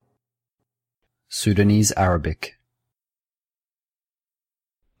Sudanese Arabic.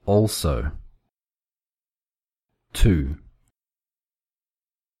 Also. To.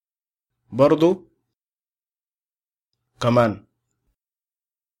 برضو كمان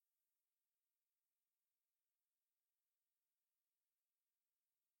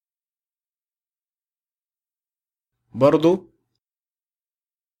برضو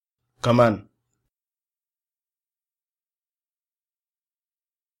كمان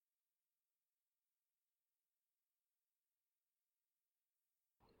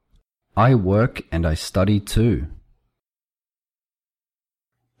I work and I study too.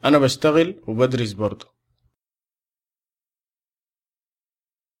 أنا بشتغل وبدرس برضو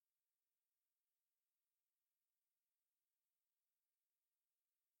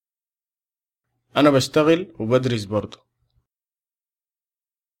أنا بشتغل وبدرس برضو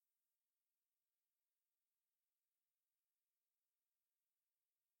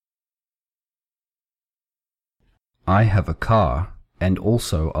I have a car and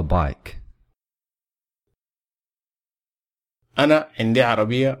also a bike. أنا عندي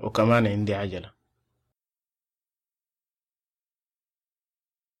عربية وكمان عندي عجلة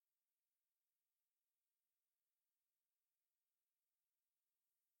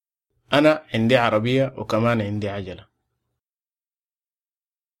أنا عندي عربية وكمان عندي عجلة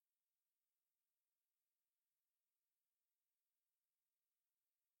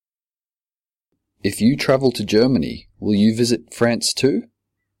If you travel to Germany, will you visit France too?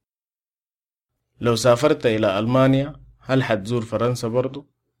 لو سافرت إلى ألمانيا هل حتزور فرنسا برضو؟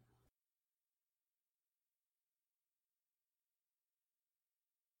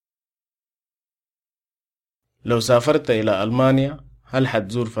 لو سافرت إلى ألمانيا هل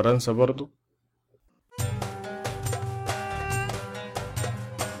حتزور فرنسا برضو؟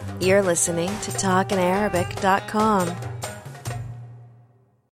 You're listening to TalkinArabic.com.